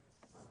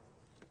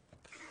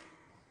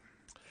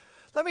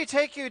Let me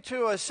take you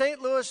to a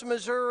St. Louis,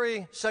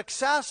 Missouri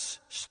success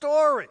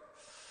story.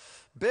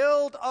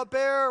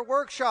 Build-A-Bear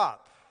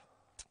Workshop.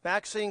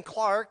 Maxine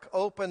Clark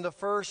opened the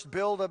first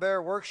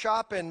Build-A-Bear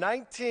Workshop in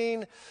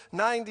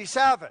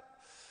 1997.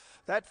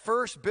 That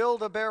first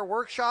Build-A-Bear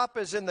Workshop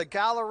is in the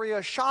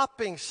Galleria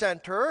Shopping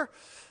Center,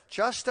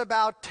 just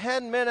about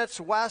 10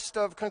 minutes west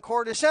of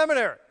Concordia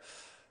Seminary,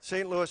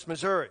 St. Louis,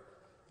 Missouri.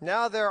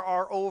 Now there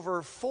are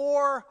over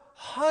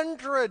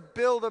 400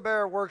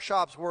 Build-A-Bear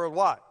Workshops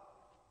worldwide.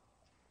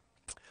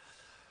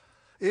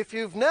 If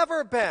you've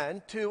never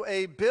been to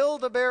a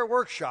Build-A-Bear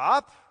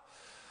Workshop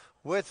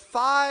with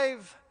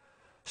 5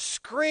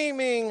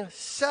 screaming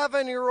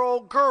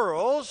 7-year-old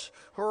girls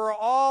who are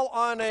all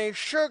on a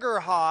sugar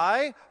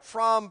high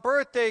from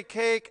birthday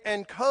cake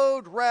and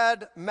Code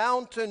Red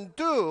Mountain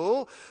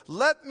Dew,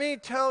 let me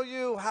tell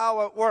you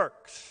how it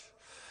works.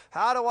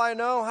 How do I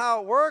know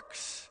how it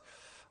works?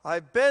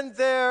 I've been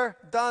there,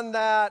 done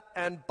that,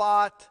 and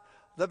bought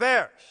the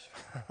bears.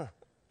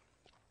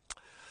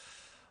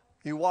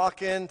 You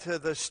walk into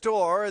the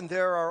store and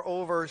there are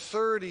over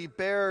 30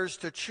 bears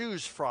to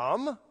choose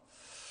from.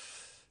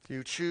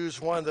 You choose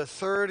one of the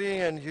 30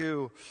 and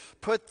you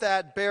put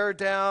that bear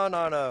down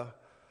on a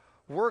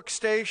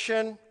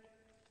workstation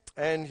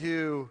and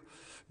you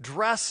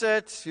dress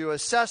it, you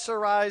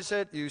accessorize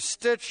it, you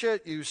stitch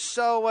it, you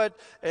sew it,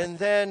 and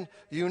then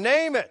you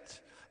name it.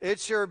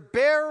 It's your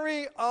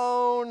very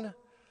own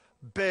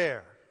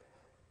bear.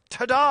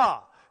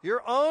 Ta-da!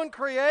 Your own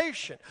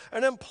creation.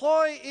 An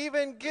employee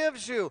even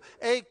gives you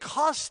a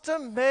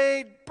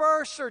custom-made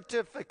birth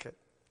certificate.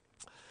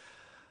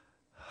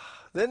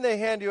 Then they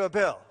hand you a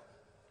bill.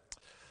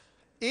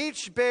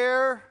 Each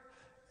bear,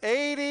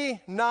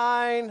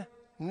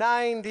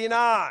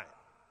 $89.99.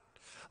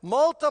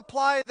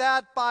 Multiply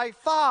that by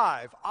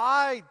 5.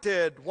 I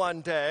did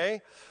one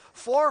day.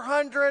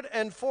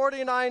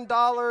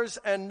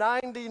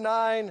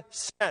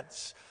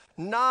 $449.99,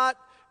 not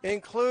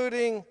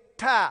including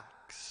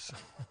tax.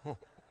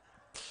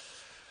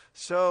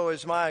 So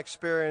is my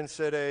experience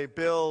at a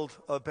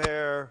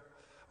Build-A-Bear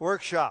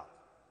Workshop.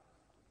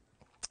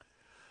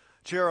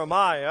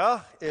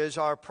 Jeremiah is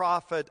our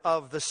prophet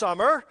of the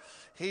summer.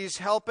 He's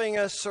helping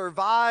us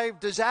survive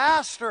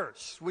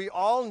disasters. We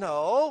all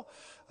know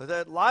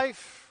that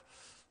life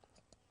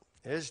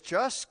is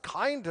just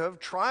kind of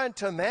trying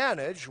to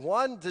manage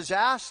one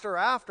disaster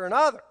after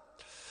another.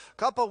 A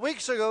couple of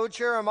weeks ago,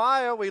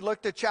 Jeremiah, we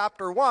looked at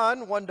chapter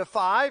 1, 1 to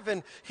 5,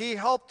 and he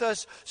helped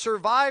us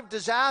survive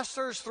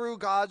disasters through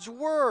God's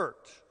Word.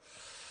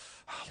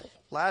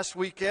 Last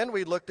weekend,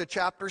 we looked at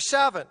chapter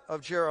 7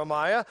 of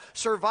Jeremiah,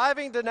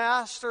 surviving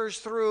disasters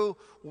through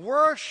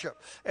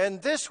worship.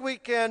 And this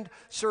weekend,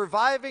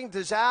 surviving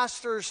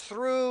disasters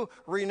through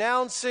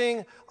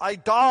renouncing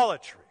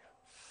idolatry.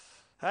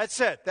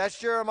 That's it. That's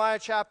Jeremiah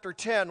chapter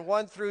 10,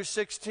 1 through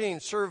 16.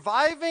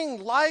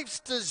 Surviving life's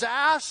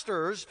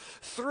disasters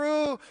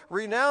through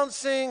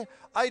renouncing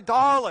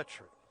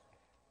idolatry.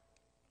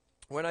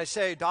 When I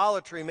say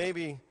idolatry,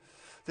 maybe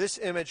this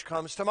image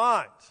comes to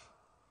mind.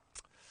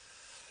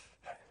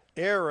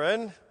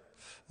 Aaron,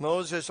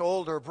 Moses'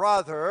 older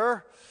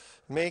brother,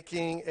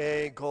 making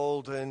a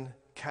golden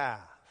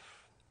calf.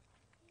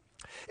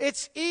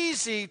 It's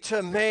easy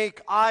to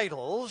make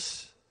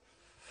idols,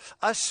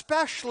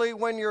 especially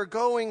when you're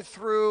going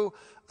through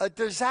a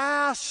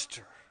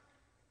disaster.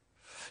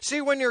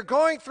 See, when you're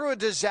going through a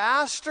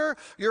disaster,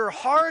 your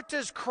heart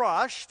is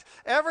crushed,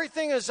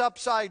 everything is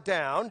upside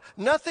down,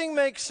 nothing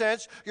makes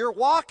sense, you're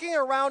walking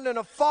around in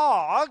a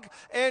fog,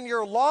 and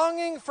you're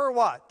longing for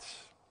what?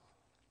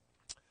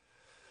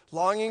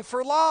 Longing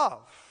for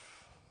love.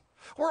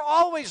 We're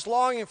always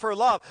longing for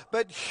love,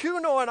 but you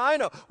know and I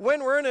know,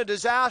 when we're in a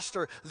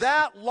disaster,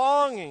 that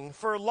longing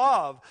for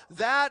love,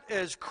 that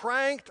is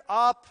cranked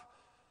up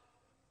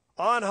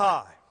on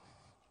high.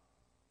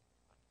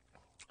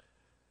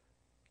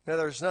 Now,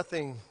 there's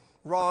nothing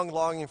wrong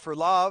longing for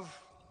love.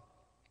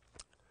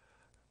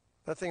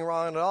 Nothing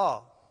wrong at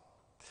all.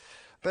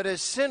 But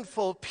as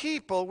sinful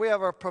people, we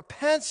have a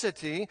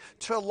propensity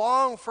to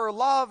long for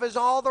love in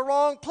all the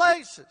wrong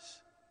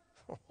places.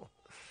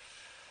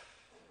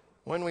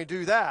 When we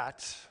do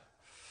that,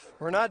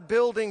 we're not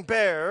building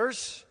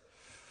bears,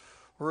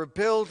 we're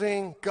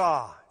building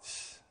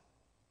gods.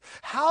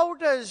 How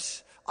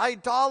does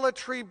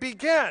idolatry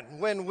begin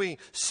when we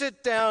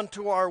sit down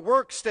to our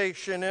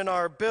workstation in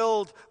our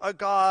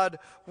Build-A-God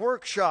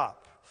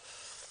workshop?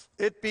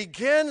 It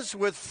begins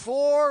with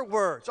 4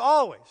 words,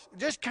 always.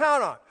 Just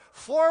count on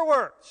 4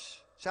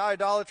 words. That's how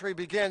idolatry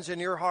begins in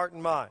your heart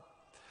and mind.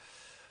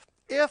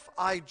 If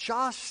I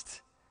just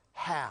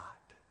had.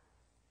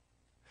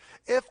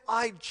 If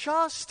I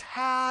just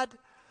had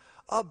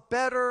a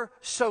better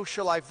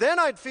social life, then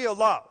I'd feel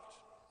loved.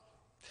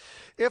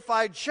 If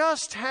I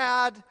just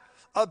had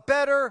a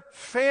better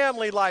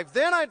family life,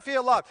 then I'd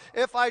feel loved.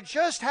 If I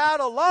just had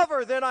a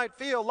lover, then I'd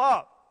feel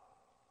loved.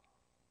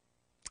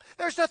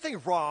 There's nothing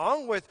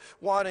wrong with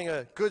wanting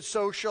a good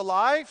social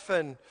life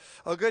and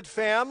a good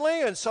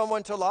family and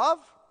someone to love.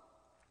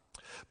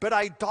 But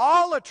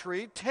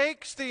idolatry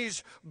takes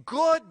these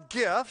good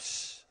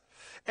gifts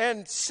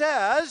and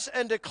says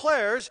and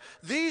declares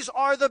these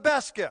are the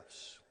best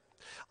gifts.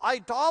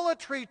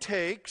 Idolatry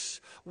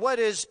takes what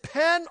is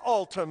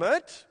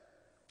penultimate,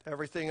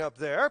 everything up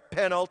there,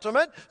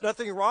 penultimate,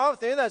 nothing wrong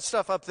with any of that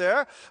stuff up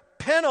there,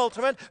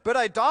 penultimate, but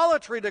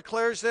idolatry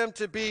declares them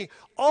to be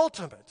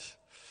ultimate.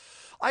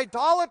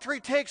 Idolatry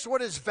takes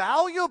what is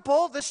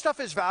valuable. This stuff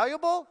is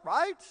valuable,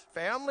 right?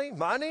 Family,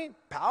 money,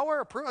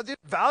 power, approval,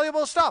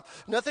 valuable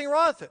stuff. Nothing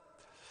wrong with it.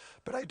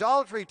 But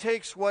idolatry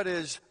takes what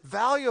is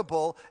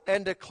valuable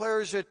and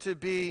declares it to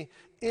be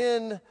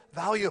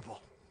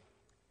invaluable.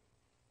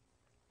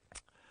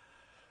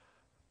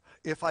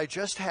 If I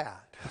just had.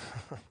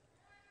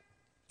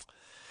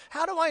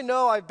 How do I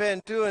know I've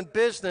been doing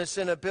business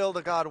in a Build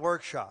a God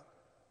workshop?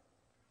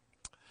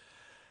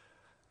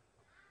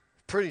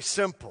 Pretty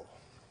simple.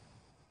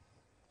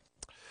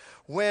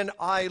 When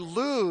I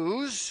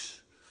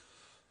lose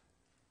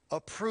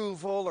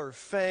approval or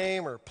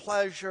fame or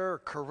pleasure or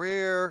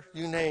career,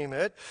 you name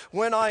it,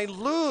 when I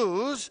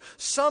lose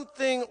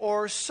something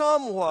or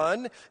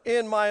someone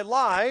in my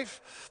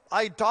life,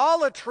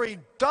 idolatry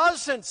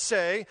doesn't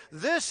say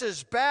this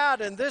is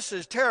bad and this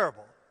is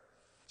terrible.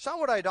 It's not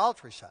what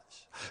idolatry says.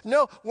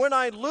 No, when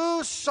I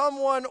lose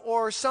someone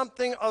or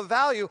something of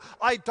value,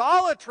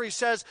 idolatry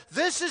says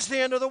this is the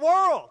end of the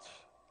world.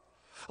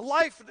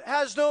 Life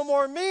has no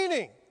more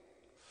meaning.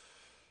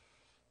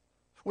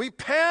 We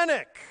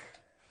panic.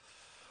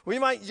 We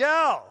might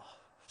yell,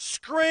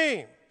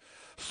 scream,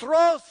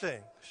 throw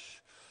things.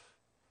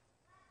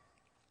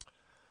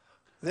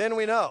 Then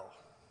we know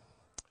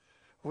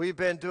we've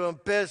been doing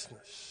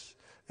business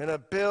in a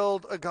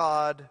Build a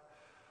God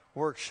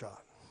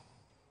workshop.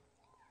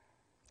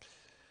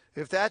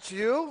 If that's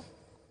you,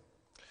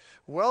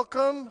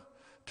 welcome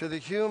to the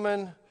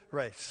human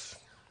race.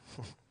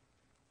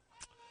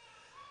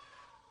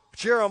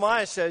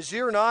 Jeremiah says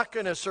you're not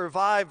going to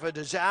survive a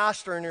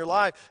disaster in your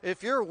life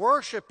if you're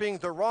worshiping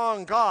the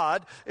wrong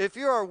God, if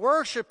you are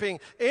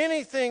worshiping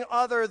anything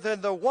other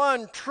than the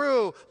one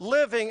true,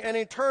 living, and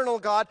eternal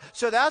God.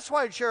 So that's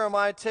why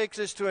Jeremiah takes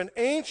us to an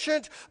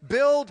ancient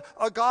Build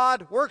a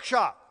God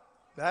workshop.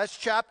 That's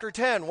chapter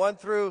 10, 1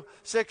 through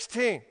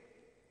 16.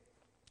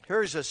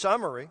 Here's a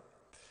summary.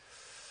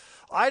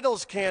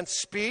 Idols can't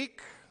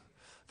speak.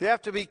 They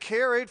have to be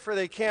carried, for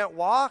they can't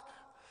walk.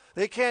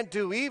 They can't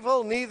do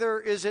evil, neither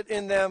is it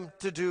in them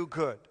to do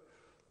good.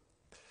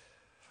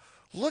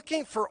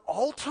 Looking for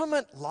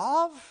ultimate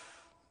love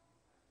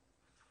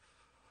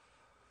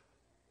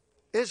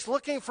is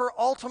looking for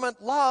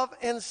ultimate love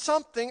in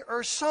something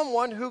or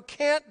someone who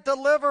can't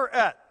deliver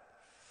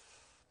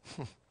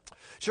it.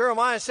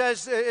 Jeremiah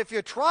says if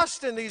you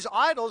trust in these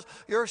idols,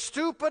 you're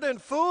stupid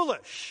and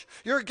foolish.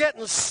 You're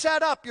getting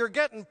set up, you're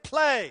getting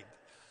played.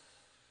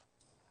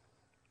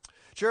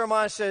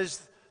 Jeremiah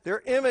says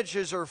their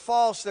images are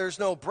false. There's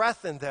no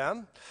breath in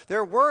them.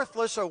 They're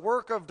worthless, a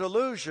work of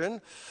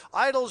delusion.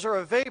 Idols are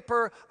a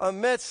vapor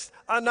amidst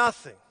a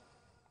nothing.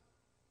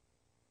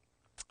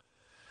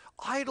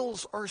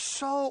 Idols are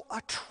so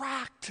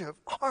attractive,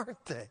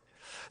 aren't they?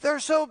 They're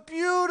so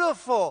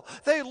beautiful.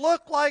 They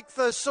look like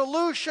the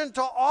solution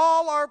to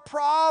all our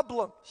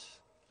problems.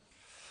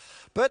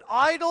 But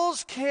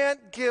idols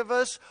can't give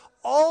us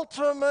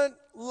ultimate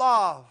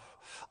love.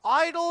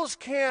 Idols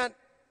can't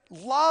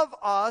love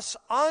us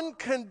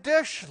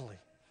unconditionally.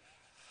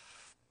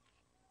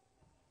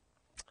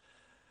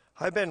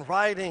 I've been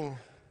riding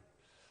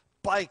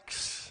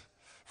bikes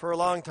for a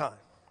long time.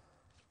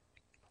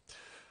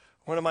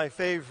 One of my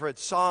favorite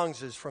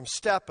songs is from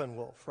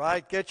Steppenwolf,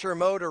 right? Get your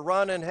motor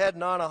running,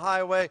 heading on a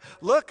highway,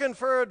 looking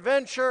for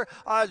adventure.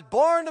 I was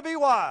born to be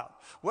wild.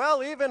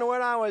 Well, even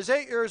when I was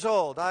 8 years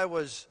old, I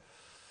was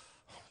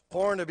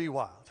born to be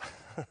wild.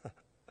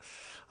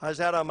 I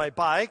was out on my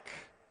bike.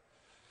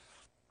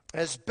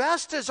 As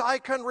best as I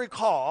can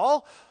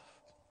recall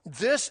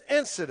this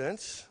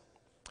incident,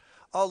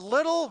 a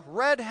little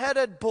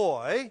red-headed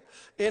boy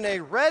in a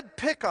red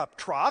pickup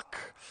truck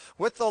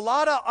with a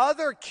lot of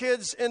other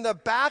kids in the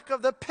back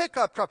of the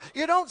pickup truck.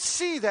 You don't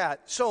see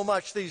that so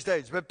much these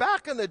days, but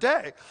back in the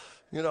day,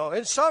 you know,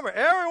 in summer,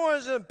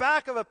 everyone's in the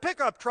back of a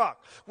pickup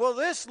truck. Well,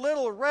 this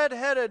little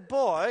red-headed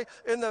boy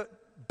in the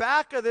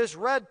back of this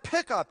red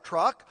pickup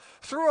truck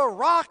threw a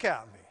rock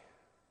at me.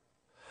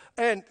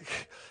 And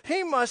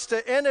he must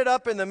have ended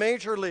up in the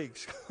major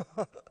leagues.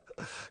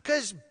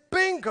 Because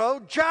bingo,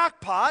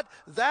 jackpot,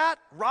 that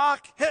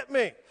rock hit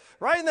me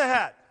right in the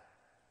head.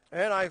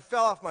 And I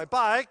fell off my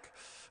bike.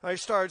 I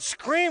started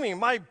screaming,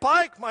 my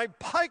bike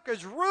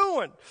is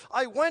ruined.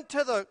 I went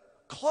to the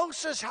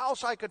closest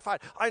house I could find.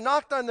 I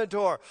knocked on the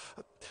door.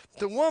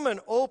 The woman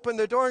opened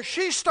the door and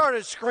she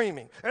started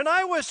screaming. And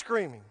I was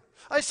screaming.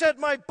 I said,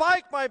 my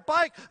bike.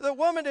 The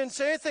woman didn't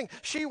say anything.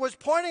 She was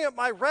pointing at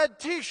my red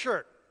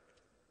T-shirt.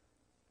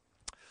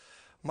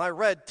 My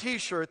red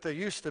T-shirt that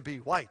used to be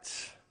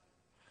white.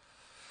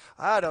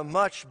 I had a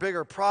much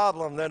bigger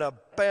problem than a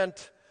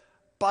bent,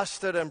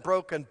 busted, and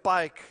broken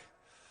bike.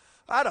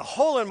 I had a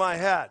hole in my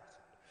head.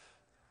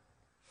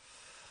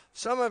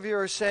 Some of you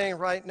are saying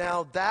right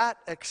now, that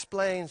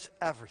explains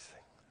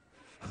everything.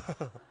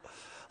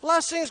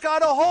 Lessing's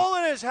got a hole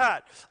in his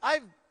head.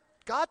 I've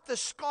got the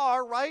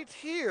scar right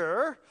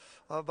here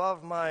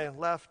above my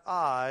left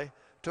eye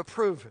to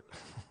prove it.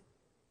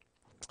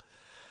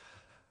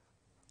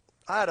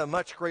 I had a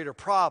much greater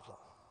problem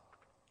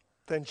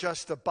than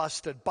just a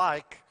busted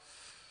bike.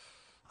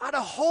 I had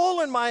a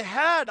hole in my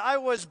head. I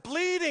was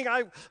bleeding.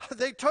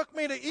 They took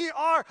me to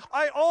ER.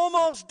 I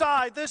almost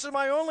died. This is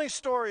my only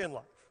story in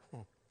life.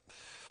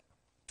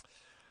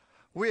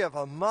 We have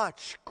a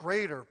much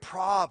greater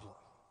problem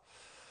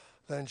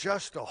than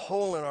just a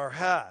hole in our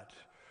head,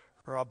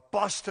 or a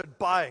busted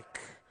bike,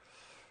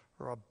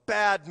 or a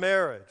bad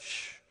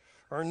marriage,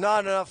 or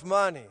not enough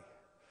money,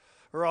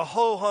 or a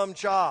ho-hum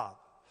job.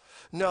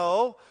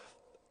 No,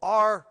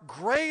 our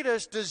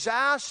greatest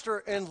disaster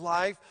in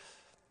life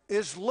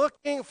is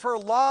looking for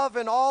love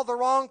in all the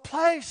wrong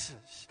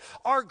places.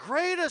 Our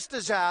greatest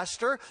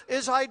disaster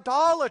is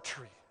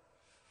idolatry.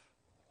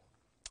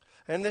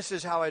 And this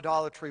is how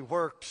idolatry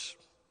works.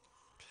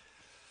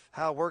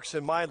 How it works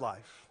in my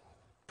life.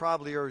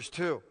 Probably yours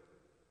too.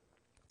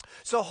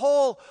 It's the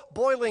whole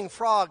boiling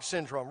frog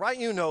syndrome, right?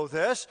 You know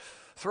this.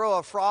 Throw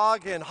a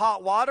frog in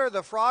hot water,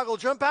 the frog will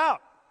jump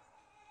out.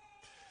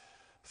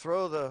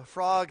 Throw the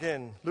frog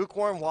in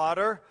lukewarm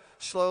water,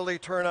 slowly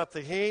turn up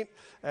the heat,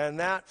 and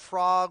that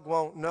frog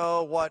won't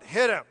know what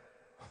hit him.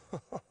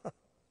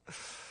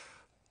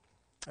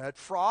 That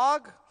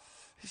frog,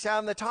 he's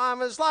having the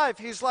time of his life.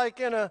 He's like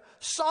in a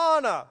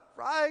sauna,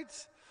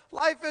 right?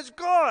 Life is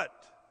good.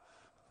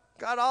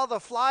 Got all the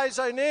flies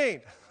I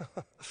need.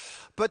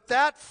 But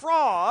that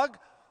frog,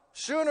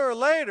 sooner or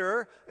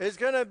later, is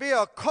going to be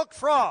a cooked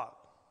frog.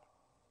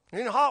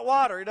 In hot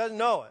water, he doesn't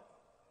know it.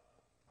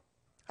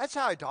 That's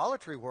how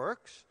idolatry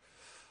works,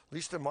 at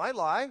least in my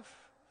life.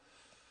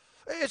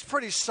 It's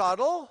pretty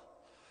subtle,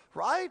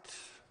 right?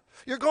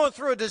 You're going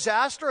through a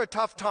disaster, a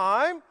tough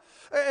time,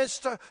 and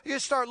you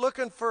start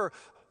looking for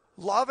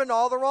love in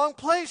all the wrong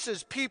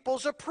places,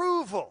 people's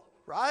approval,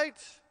 right?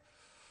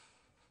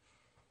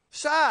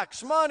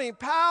 Sex, money,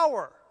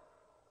 power.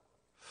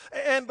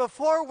 And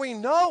before we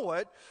know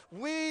it,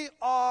 we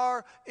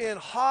are in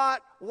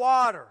hot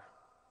water.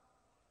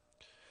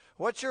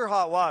 What's your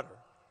hot water?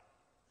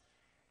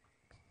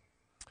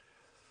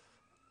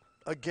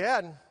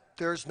 Again,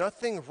 there's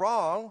nothing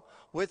wrong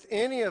with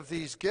any of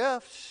these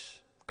gifts.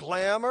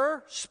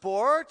 Glamour,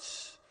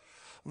 sports,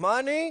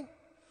 money,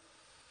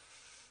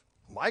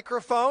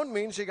 microphone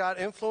means you got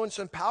influence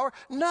and power.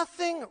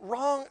 Nothing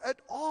wrong at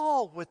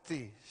all with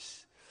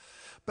these.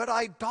 But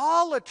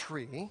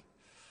idolatry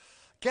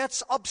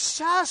gets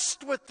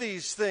obsessed with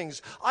these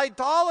things.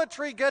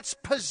 Idolatry gets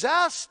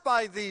possessed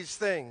by these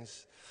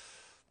things.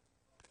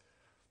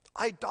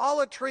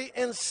 Idolatry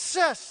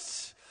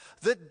insists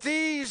that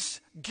these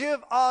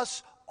give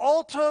us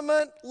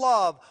ultimate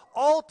love,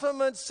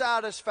 ultimate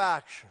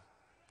satisfaction.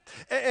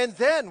 And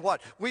then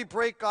what? We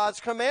break God's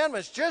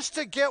commandments just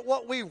to get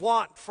what we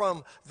want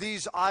from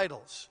these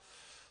idols.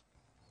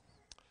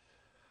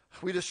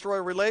 We destroy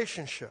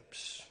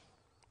relationships.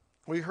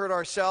 We hurt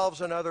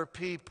ourselves and other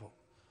people.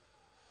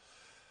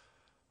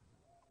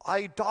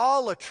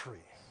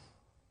 Idolatry,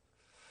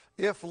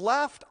 if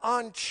left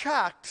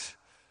unchecked,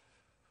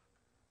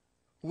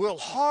 will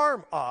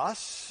harm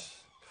us.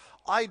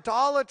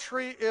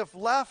 Idolatry, if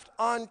left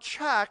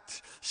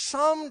unchecked,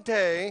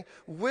 someday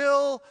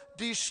will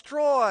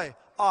destroy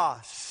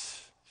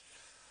us.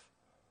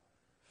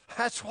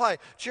 That's why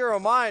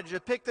Jeremiah, did you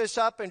pick this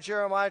up in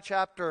Jeremiah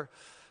chapter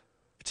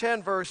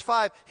 10, verse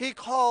 5? He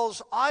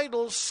calls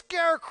idols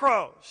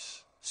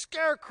scarecrows.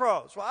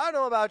 Scarecrows. Well, I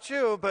don't know about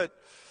you, but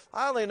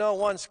I only know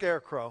one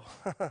scarecrow.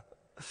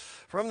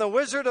 From the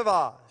Wizard of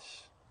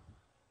Oz.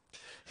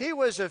 He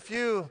was a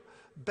few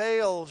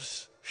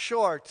bales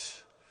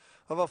short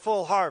of a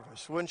full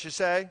harvest, wouldn't you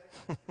say?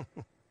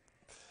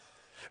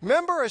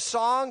 Remember a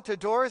song to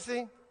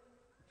Dorothy?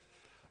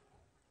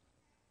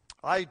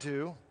 I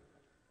do.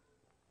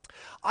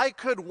 I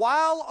could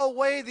while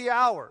away the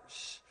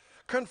hours,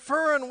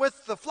 conferring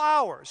with the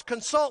flowers,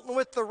 consulting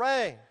with the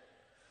rain.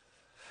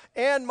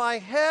 And my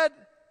head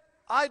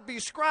I'd be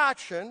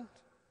scratching,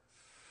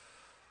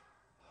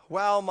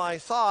 while my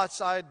thoughts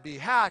I'd be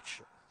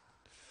hatching,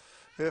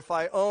 if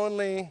I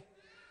only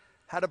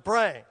had a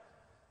brain.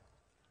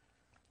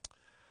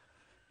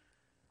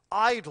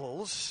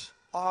 Idols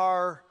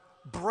are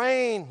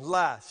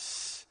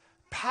brainless,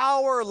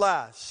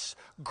 powerless,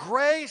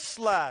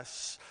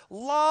 graceless,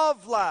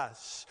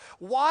 loveless.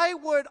 Why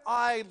would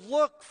I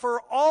look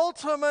for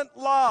ultimate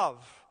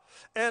love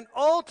and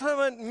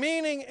ultimate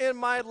meaning in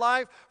my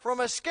life from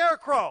a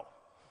scarecrow?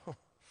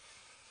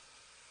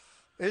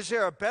 Is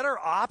there a better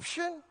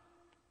option?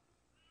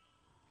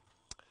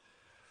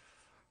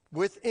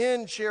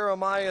 Within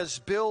Jeremiah's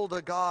Build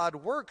a God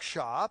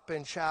workshop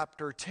in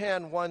chapter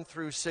 10, 1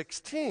 through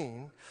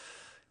 16,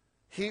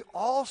 he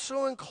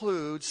also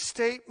includes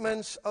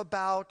statements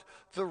about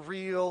the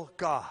real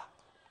God.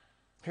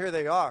 Here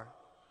they are.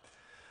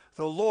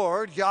 The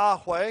Lord,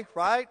 Yahweh,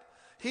 right?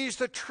 He's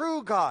the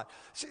true God.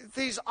 See,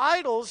 these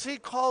idols, he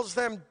calls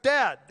them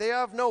dead. They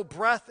have no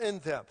breath in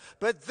them.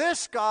 But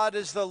this God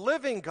is the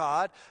living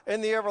God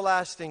and the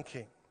everlasting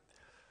King.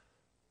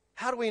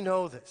 How do we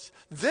know this?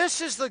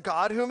 This is the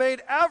God who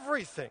made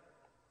everything,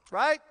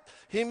 right?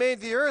 He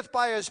made the earth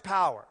by his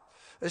power,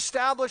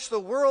 established the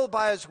world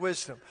by his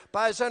wisdom,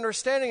 by his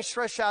understanding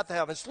stretched out the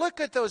heavens. Look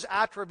at those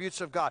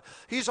attributes of God.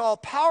 He's all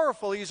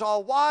powerful, he's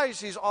all wise,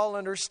 he's all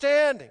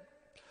understanding.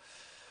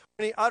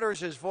 When he utters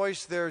his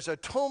voice, there's a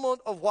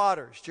tumult of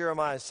waters,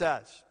 Jeremiah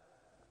says,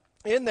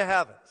 in the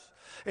heavens.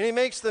 And he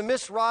makes the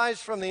mist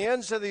rise from the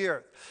ends of the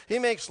earth. He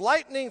makes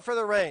lightning for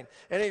the rain,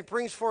 and he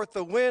brings forth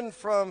the wind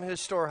from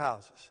his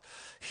storehouses.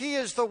 He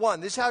is the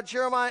one. This is how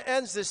Jeremiah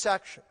ends this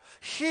section.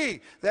 He,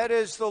 that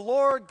is the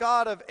Lord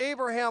God of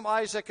Abraham,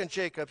 Isaac, and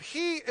Jacob,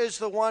 he is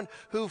the one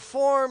who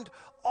formed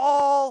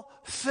all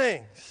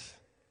things.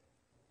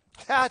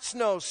 That's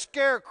no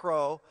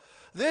scarecrow.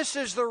 This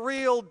is the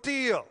real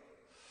deal.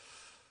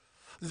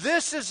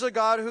 This is the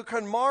God who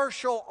can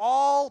marshal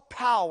all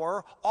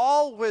power,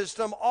 all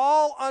wisdom,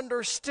 all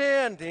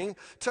understanding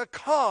to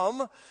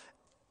come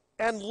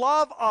and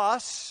love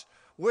us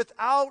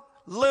without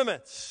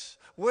limits,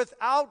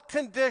 without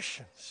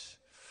conditions.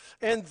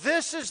 And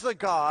this is the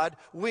God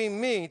we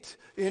meet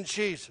in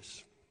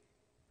Jesus.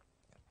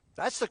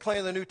 That's the claim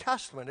of the New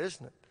Testament,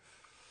 isn't it?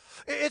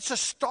 It's a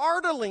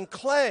startling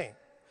claim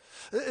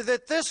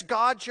that this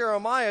God,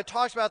 Jeremiah,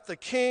 talks about the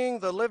King,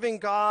 the living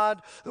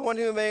God, the one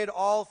who made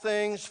all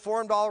things,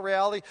 formed all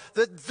reality,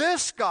 that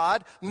this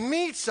God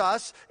meets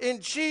us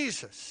in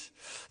Jesus.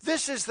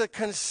 This is the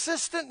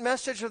consistent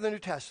message of the New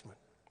Testament.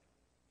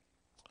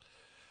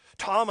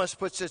 Thomas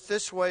puts it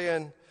this way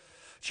in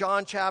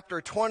John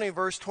chapter 20,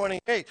 verse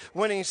 28.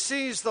 When he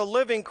sees the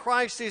living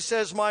Christ, he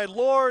says, "My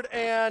Lord,"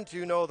 and,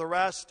 you know the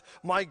rest,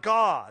 "my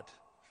God."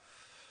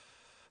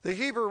 The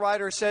Hebrew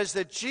writer says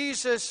that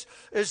Jesus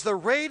is the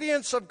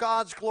radiance of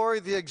God's glory,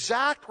 the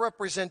exact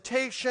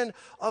representation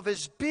of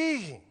his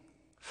being.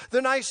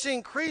 The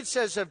Nicene Creed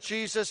says of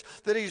Jesus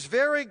that he's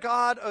very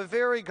God of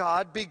very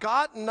God,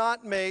 begotten,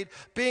 not made,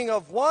 being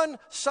of one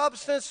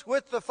substance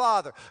with the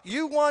Father.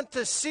 You want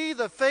to see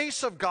the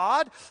face of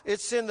God?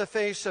 It's in the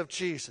face of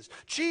Jesus.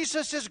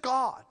 Jesus is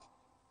God.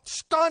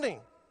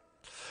 Stunning.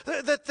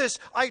 That this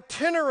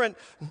itinerant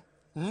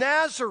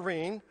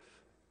Nazarene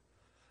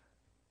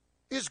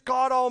is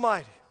God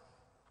Almighty.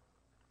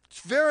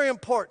 It's very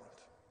important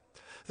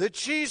that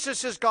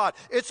Jesus is God.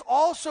 It's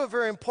also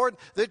very important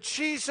that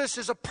Jesus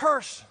is a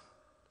person.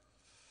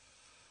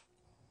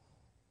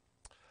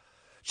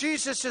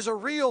 Jesus is a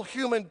real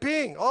human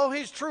being. Oh,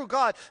 he's true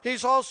God.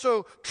 He's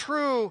also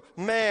true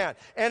man.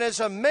 And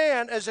as a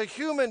man, as a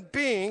human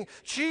being,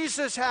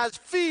 Jesus has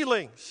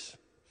feelings.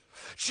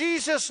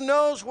 Jesus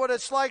knows what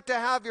it's like to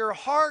have your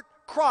heart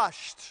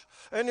crushed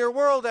and your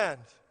world end.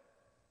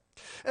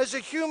 As a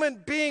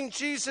human being,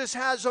 Jesus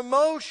has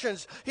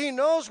emotions. He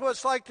knows what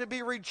it's like to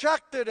be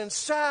rejected and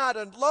sad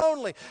and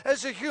lonely.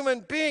 As a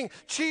human being,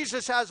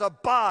 Jesus has a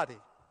body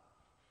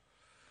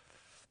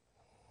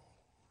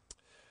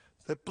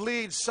that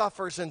bleeds,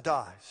 suffers, and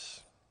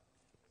dies.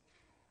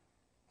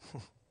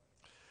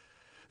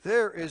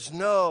 There is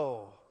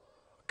no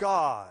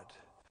God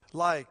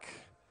like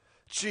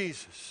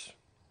Jesus.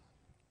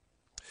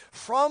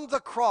 From the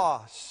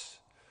cross,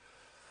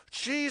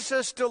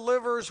 Jesus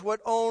delivers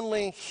what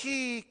only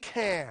he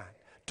can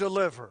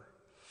deliver.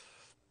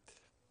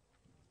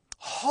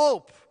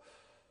 Hope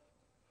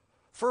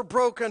for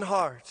broken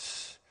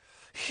hearts.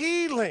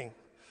 Healing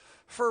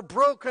for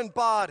broken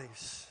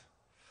bodies.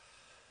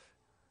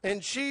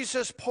 And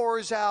Jesus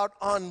pours out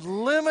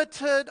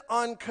unlimited,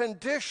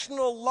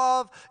 unconditional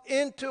love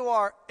into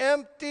our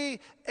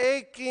empty,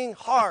 aching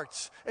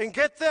hearts. And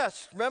get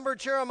this, remember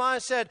Jeremiah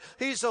said,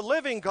 he's a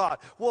living God.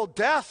 Well,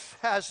 death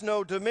has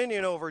no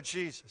dominion over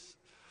Jesus.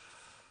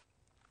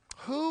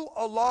 Who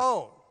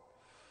alone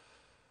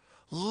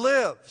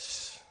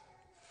lives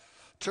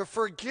to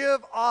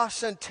forgive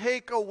us and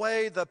take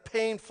away the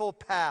painful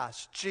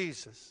past?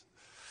 Jesus.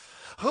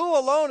 Who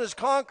alone has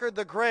conquered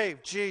the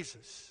grave?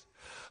 Jesus.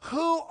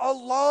 Who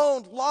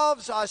alone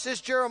loves us? This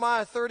is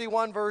Jeremiah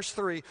 31, verse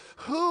 3.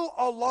 Who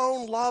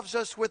alone loves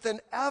us with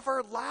an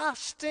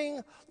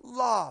everlasting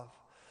love?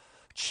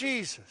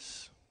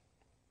 Jesus.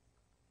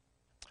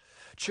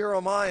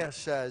 Jeremiah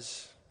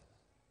says,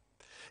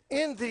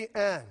 in the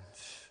end,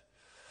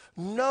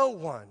 no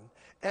one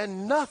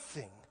and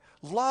nothing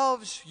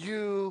loves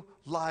you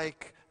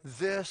like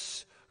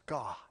this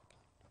God.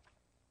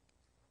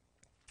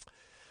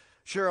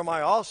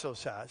 Jeremiah also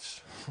says,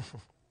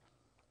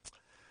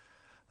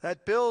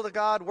 that Build a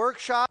God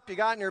workshop you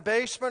got in your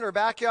basement or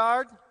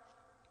backyard,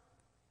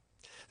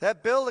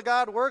 that Build a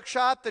God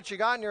workshop that you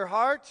got in your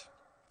heart,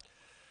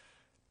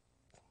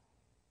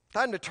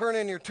 time to turn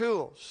in your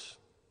tools.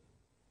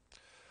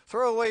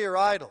 Throw away your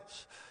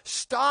idols.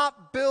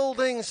 Stop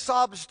building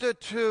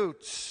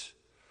substitutes.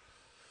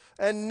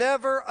 And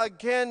never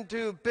again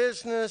do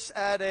business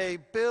at a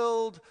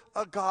Build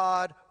a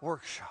God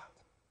workshop.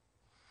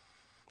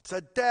 It's a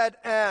dead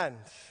end.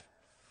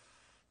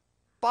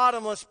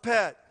 Bottomless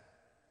pit.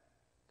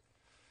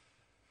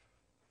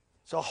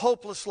 It's a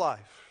hopeless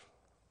life.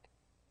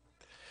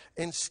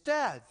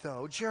 Instead,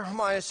 though,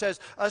 Jeremiah says,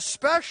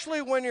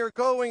 especially when you're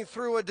going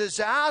through a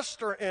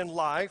disaster in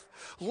life,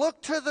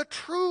 look to the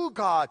true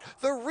God,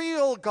 the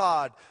real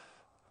God,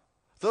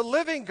 the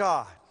living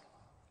God.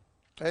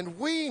 And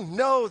we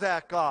know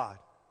that God.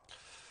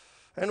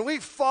 And we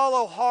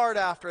follow hard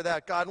after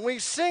that God. And we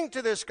sing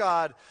to this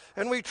God.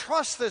 And we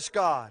trust this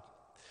God.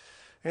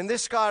 And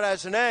this God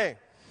has a name.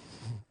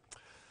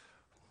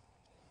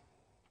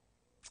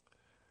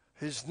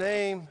 His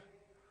name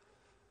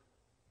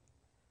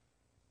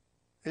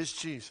is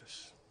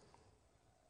Jesus.